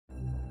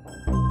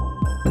Hello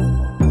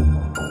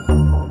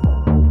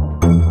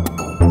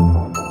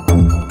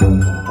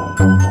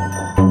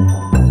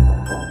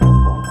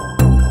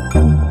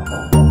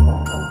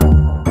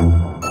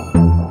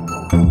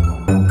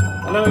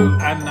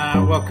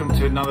and welcome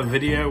to another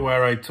video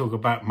where I talk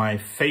about my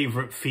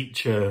favorite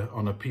feature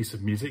on a piece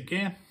of music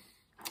gear.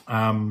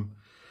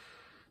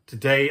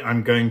 Today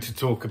I'm going to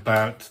talk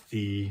about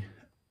the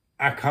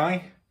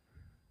Akai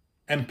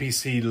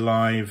MPC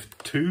Live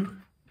 2.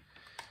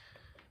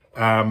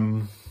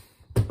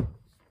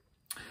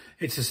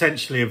 It's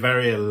essentially a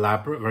very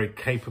elaborate, very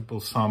capable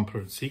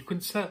sampler and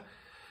sequencer,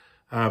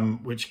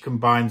 which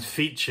combines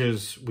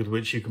features with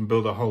which you can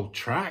build a whole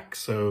track.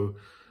 So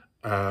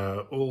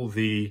all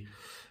the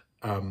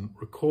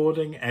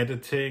recording,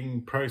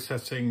 editing,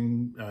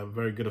 processing,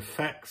 very good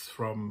effects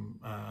from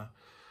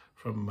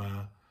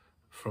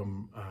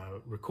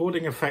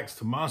recording effects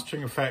to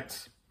mastering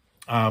effects,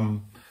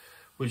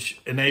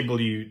 which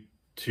enable you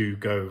to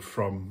go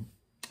from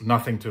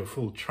nothing to a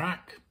full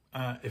track,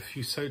 if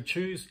you so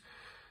choose.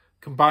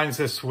 Combines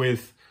this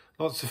with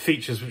lots of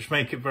features which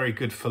make it very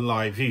good for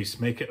live use,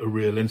 make it a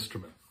real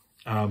instrument.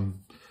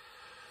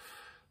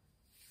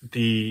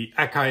 The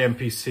Akai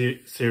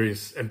MPC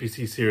series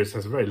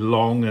has a very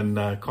long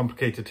and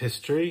complicated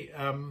history,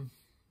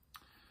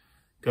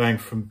 going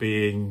from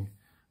being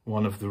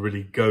one of the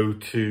really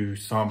go-to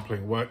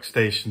sampling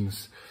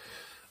workstations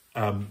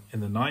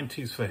in the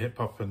 90s for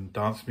hip-hop and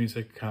dance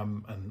music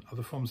and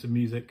other forms of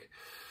music,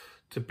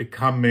 to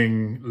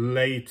becoming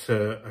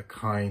later a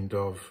kind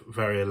of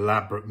very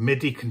elaborate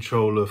MIDI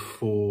controller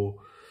for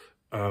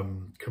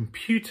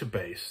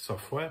computer-based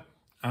software.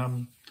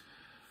 And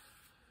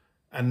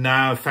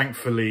now,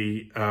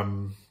 thankfully,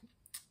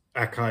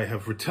 Akai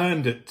have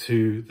returned it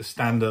to the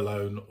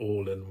standalone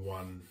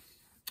all-in-one.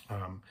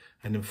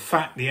 And in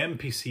fact, the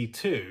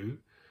MPC2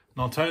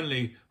 not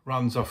only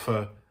runs off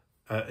an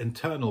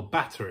internal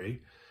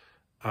battery,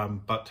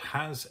 but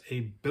has a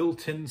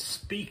built-in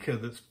speaker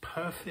that's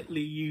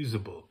perfectly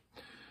usable.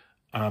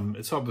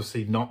 It's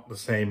obviously not the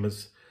same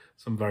as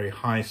some very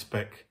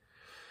high-spec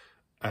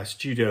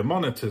studio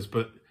monitors,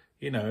 but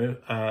you know,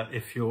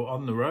 if you're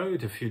on the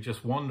road, if you're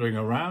just wandering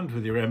around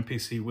with your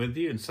MPC with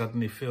you and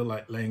suddenly feel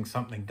like laying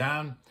something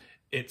down,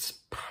 it's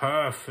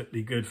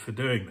perfectly good for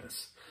doing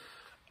this.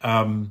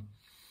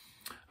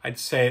 I'd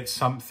say it's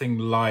something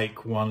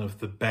like one of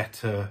the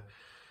better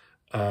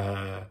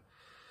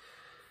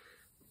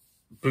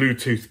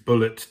Bluetooth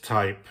bullet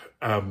type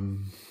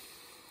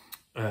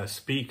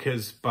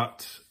speakers,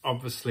 but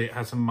obviously it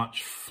has a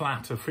much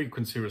flatter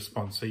frequency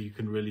response, so you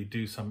can really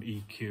do some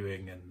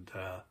EQing and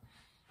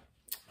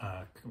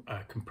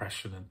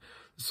compression and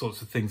the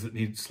sorts of things that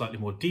need slightly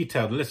more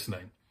detailed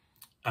listening.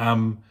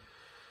 The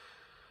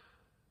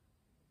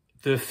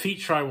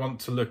feature I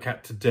want to look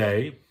at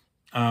today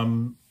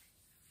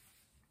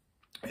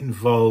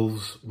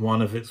involves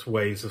one of its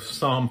ways of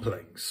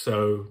sampling.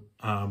 So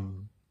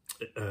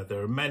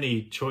there are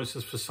many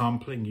choices for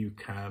sampling. You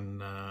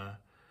can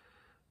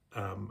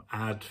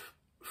add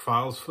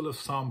files full of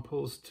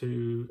samples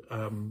to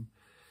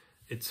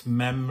its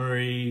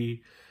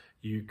memory.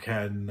 You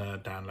can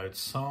download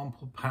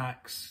sample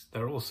packs.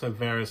 There are also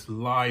various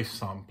live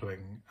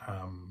sampling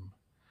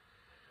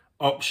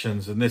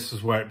options, and this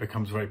is where it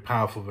becomes a very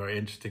powerful, very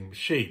interesting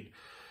machine.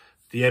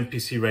 The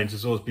MPC range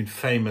has always been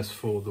famous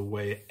for the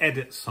way it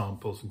edits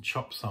samples and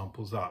chops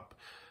samples up.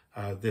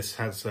 This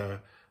has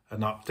an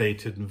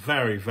updated and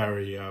very,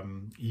 very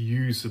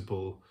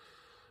usable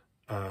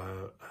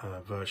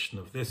version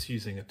of this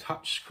using a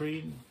touch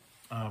screen,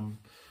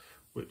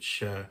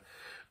 which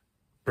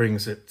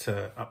brings it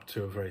up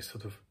to a very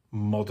sort of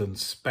modern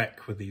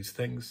spec with these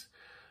things.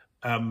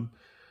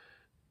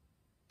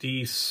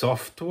 The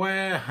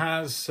software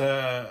has,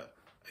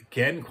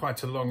 again,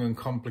 quite a long and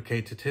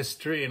complicated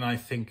history, and I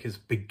think is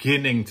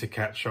beginning to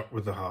catch up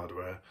with the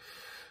hardware.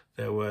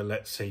 There were,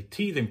 let's say,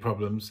 teething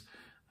problems.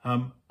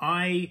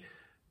 I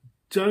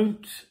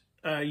don't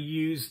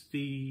use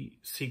the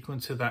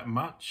sequencer that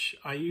much.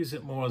 I use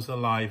it more as a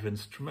live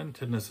instrument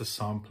and as a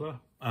sampler.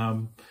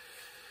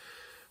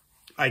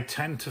 I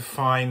tend to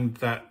find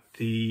that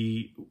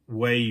the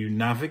way you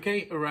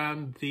navigate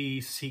around the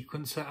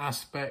sequencer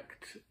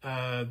aspect,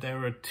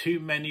 there are too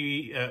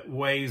many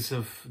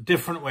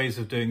different ways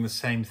of doing the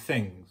same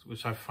things,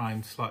 which I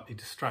find slightly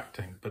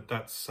distracting, but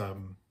that's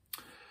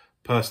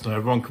personal.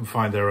 Everyone can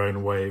find their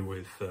own way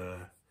with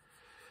the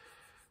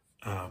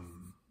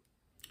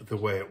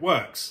way it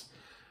works.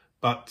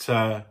 But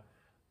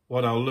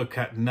what I'll look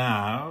at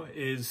now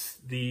is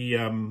the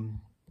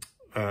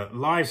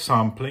live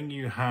sampling.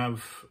 You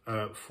have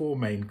four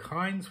main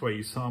kinds, where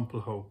you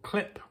sample whole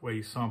clip, where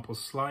you sample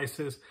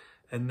slices,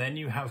 and then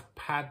you have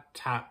pad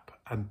tap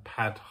and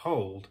pad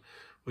hold,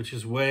 which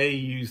is where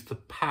you use the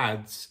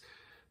pads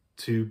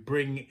to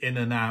bring in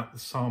and out the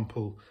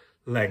sample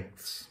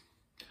lengths.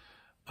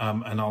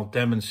 And I'll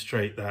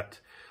demonstrate that.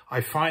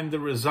 I find the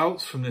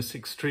results from this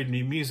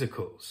extremely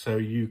musical. So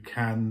you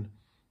can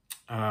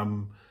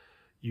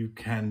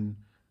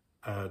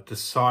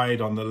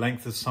decide on the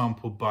length of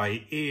sample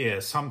by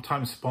ear,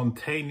 sometimes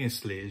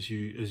spontaneously as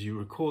you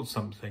record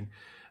something,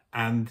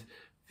 and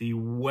the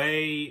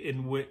way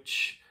in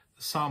which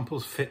the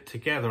samples fit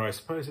together, I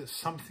suppose it's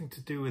something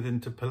to do with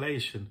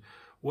interpolation,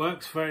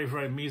 works very,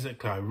 very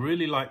musically. I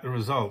really like the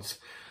results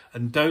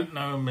and don't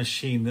know a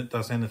machine that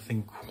does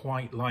anything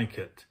quite like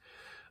it.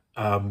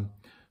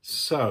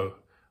 So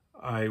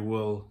I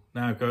will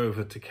now go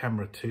over to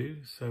camera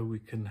 2 so we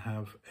can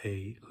have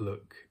a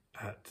look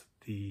at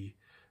the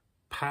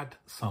pad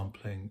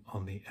sampling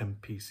on the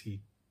MPC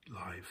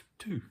Live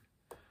 2.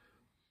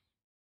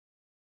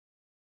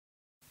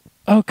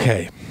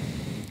 Okay,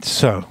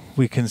 so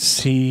we can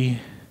see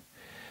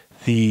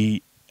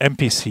the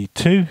MPC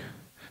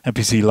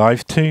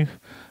Live 2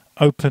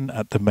 open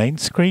at the main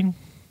screen.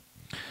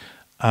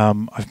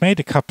 I've made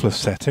a couple of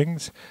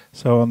settings.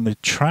 So on the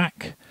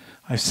track,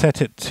 I've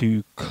set it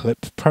to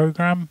clip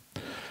program.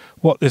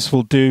 What this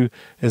will do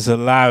is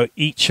allow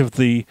each of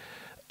the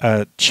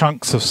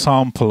chunks of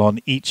sample on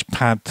each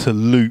pad to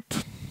loop,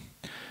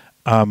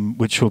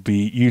 which will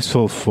be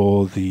useful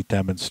for the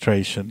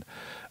demonstration.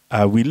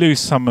 We lose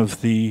some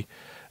of the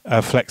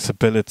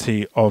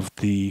flexibility of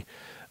the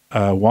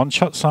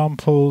one-shot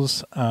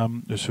samples,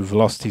 which are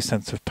velocity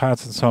sensitive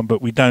pads and so on,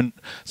 but we don't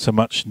so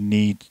much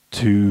need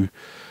to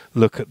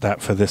look at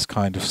that for this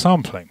kind of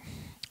sampling.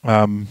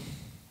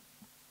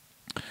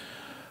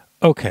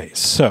 Okay,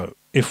 so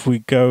if we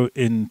go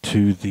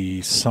into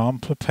the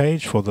sampler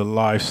page for the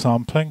live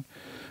sampling,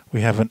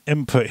 we have an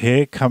input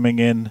here coming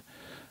in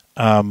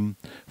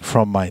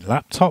from my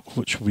laptop,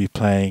 which will be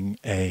playing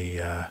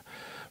a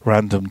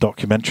random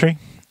documentary.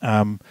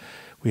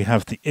 We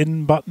have the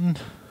in button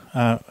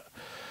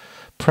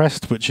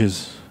pressed, which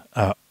is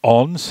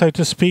on, so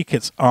to speak.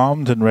 It's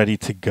armed and ready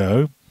to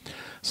go.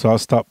 So I'll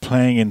start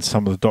playing in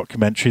some of the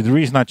documentary. The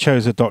reason I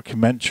chose a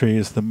documentary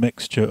is the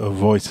mixture of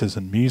voices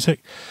and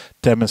music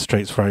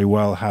demonstrates very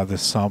well how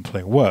this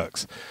sampling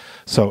works.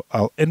 So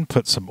I'll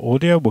input some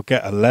audio, we'll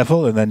get a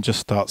level and then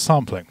just start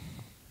sampling.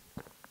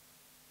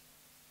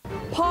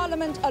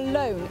 Parliament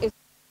alone is...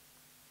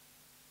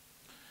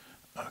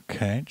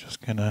 Okay,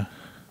 just gonna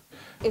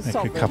make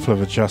a couple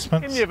of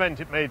adjustments. In the event,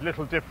 it made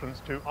little difference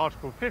to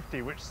Article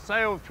 50, which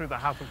sailed through the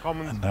House of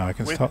Commons and now I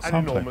can with start an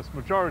sampling. enormous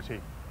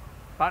majority.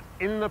 But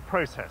in the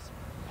process,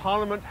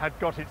 Parliament had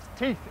got its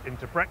teeth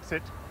into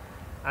Brexit,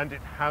 and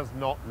it has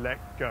not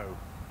let go.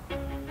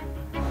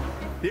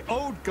 The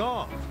old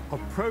guard of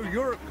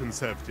pro-Europe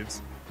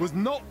Conservatives was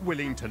not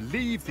willing to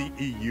leave the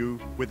EU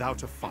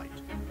without a fight.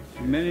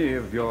 Many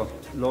of your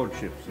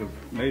lordships have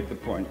made the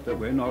point that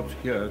we're not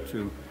here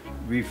to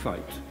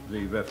refight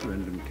the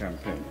referendum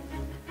campaign.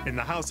 In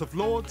the House of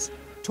Lords,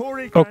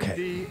 Tory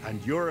Okay.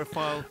 and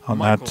Europhile I'll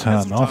now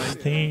turn off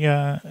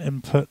the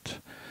input.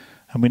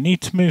 And we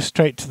need to move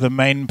straight to the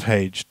main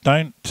page.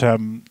 Don't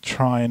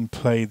try and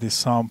play the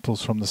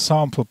samples from the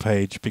sample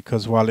page,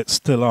 because while it's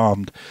still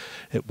armed,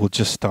 it will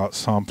just start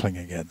sampling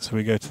again. So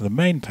we go to the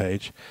main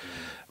page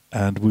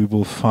and we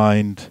will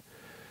find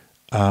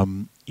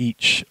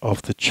each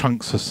of the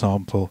chunks of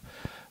sample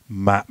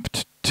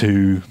mapped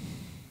to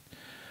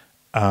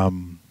a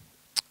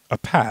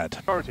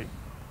pad.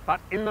 But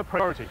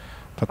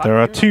there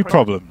are two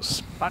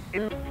problems.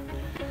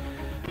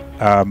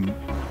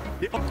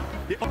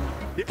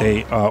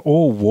 They are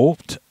all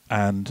warped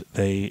and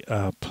they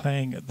are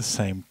playing at the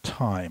same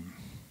time.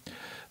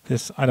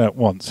 This I don't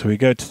want. So we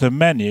go to the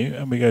menu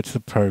and we go to the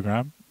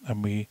program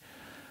and we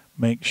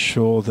make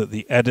sure that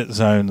the edit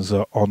zones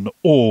are on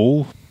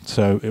all.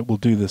 So it will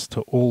do this to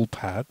all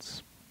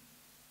pads.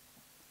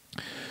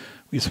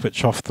 We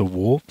switch off the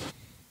warp.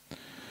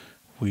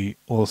 We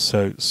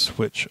also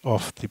switch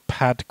off the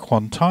pad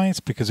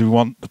quantize because we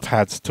want the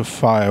pads to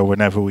fire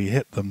whenever we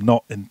hit them,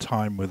 not in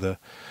time with a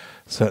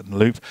certain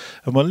loop.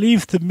 And we'll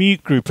leave the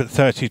mute group at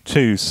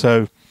 32,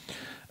 so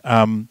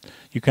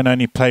you can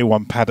only play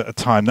one pad at a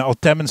time. That'll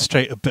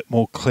demonstrate a bit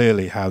more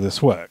clearly how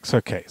this works.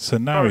 Okay, so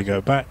now we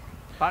go back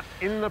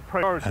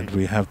and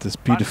we have this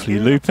beautifully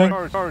looping.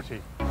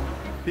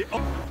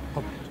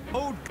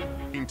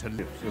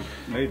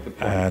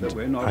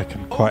 And I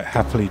can quite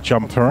happily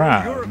jump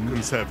around.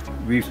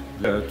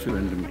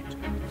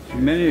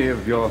 Many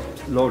of your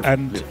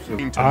and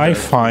I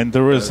find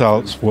the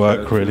results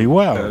work really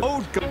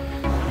well.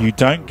 You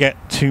don't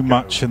get too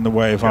much in the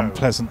way of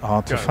unpleasant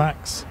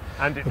artifacts.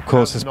 Of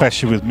course,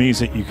 especially with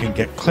music, you can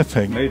get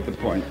clipping,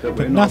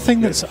 but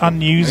nothing that's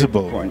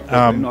unusable.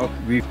 And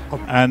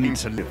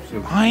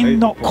I'm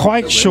not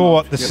quite sure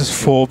what this is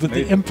for, but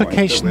the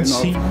implications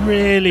seem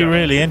really,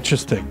 really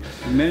interesting.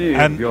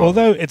 And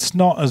although it's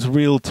not as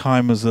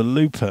real-time as a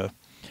looper,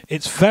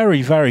 it's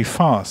very, very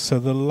fast, so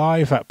the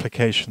live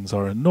applications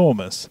are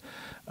enormous.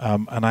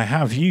 And I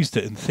have used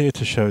it in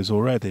theatre shows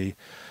already,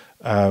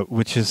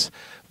 which is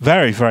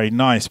very, very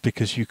nice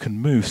because you can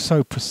move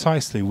so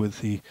precisely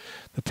with the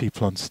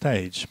people on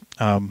stage,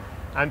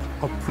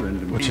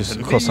 which is,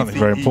 of course, something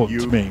very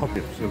important to me.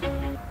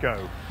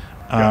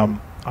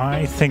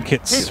 I think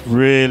it's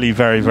really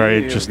very,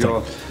 very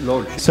interesting.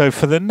 So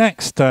for the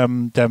next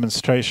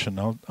demonstration,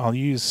 I'll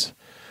use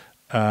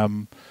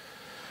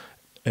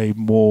a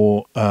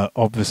more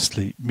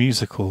obviously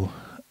musical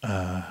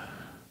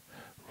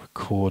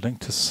recording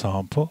to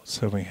sample.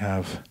 So we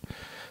have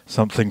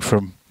something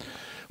from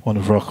one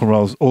of rock and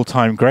roll's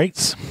all-time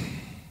greats.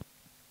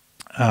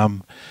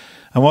 And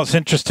what's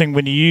interesting,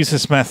 when you use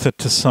this method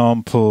to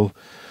sample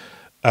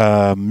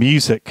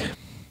music,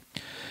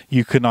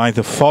 you can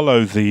either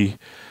follow the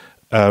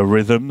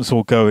rhythms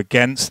or go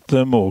against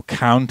them or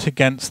count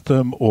against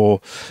them,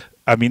 or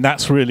I mean,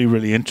 that's really,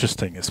 really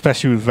interesting,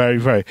 especially with very,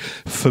 very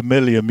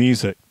familiar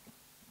music.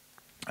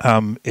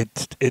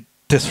 It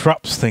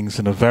disrupts things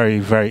in a very,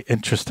 very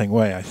interesting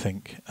way, I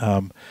think.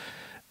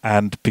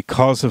 And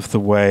because of the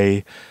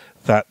way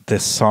that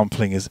this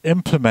sampling is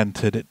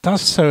implemented, it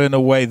does so in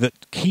a way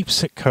that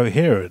keeps it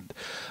coherent.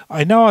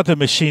 I know other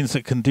machines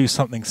that can do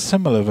something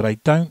similar, but I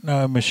don't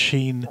know a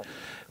machine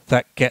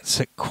that gets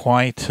it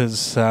quite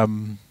as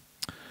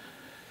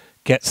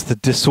gets the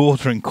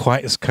disordering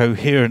quite as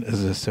coherent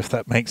as this, if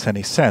that makes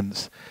any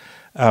sense.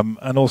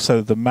 And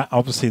also,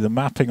 obviously, the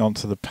mapping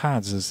onto the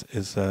pads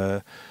is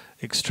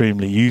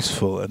extremely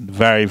useful and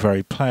very,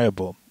 very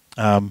playable.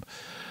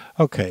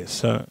 Okay,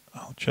 so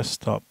I'll just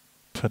stop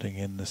putting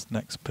in this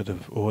next bit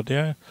of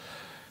audio,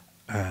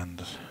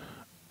 and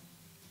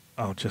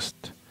I'll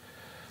just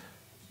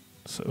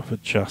sort of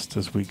adjust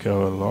as we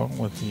go along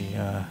with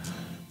the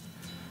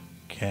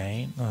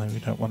gain. We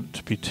don't want it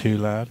to be too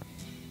loud.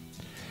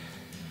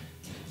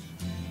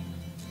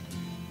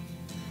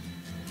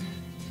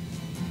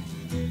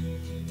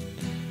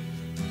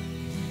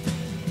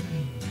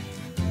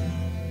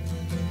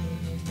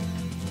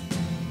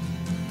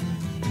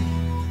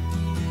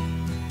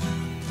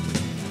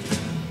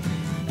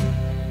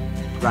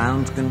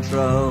 Ground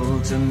control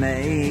to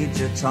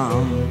Major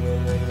Tom.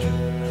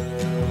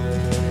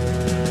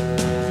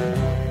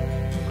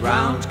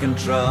 Ground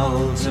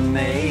control to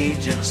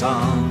Major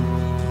Tom.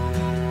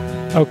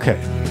 Okay.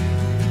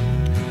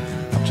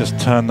 I'll just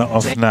turn that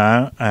off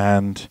now,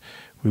 and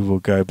we will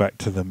go back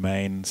to the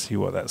main and see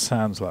what that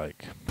sounds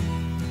like.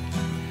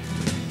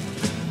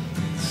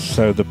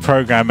 So the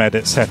program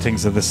edit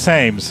settings are the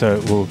same, so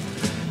it will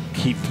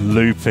keep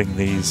looping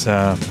these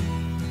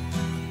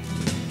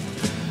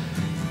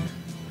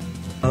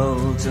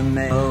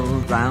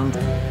Ground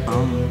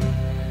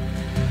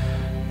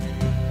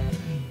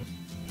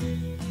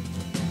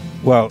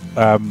well,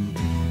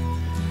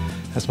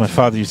 as my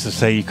father used to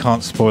say, you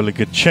can't spoil a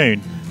good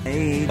tune.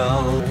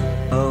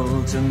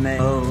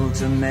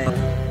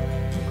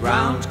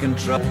 Ground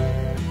control.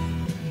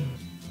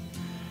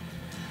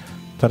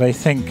 But I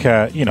think,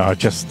 I've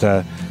just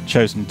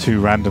chosen two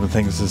random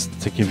things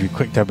to give you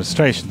quick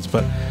demonstrations,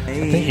 but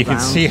I think you can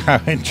see how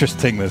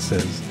interesting this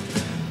is.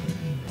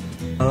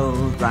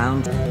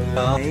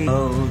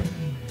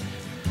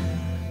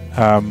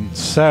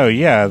 So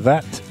yeah,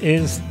 that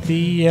is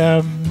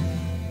the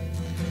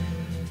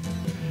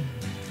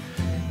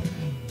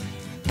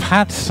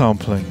pad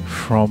sampling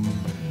from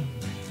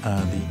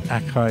the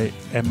Akai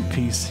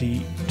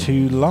MPC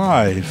 2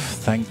 Live.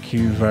 Thank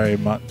you very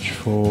much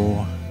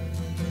for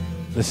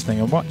listening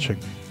and watching.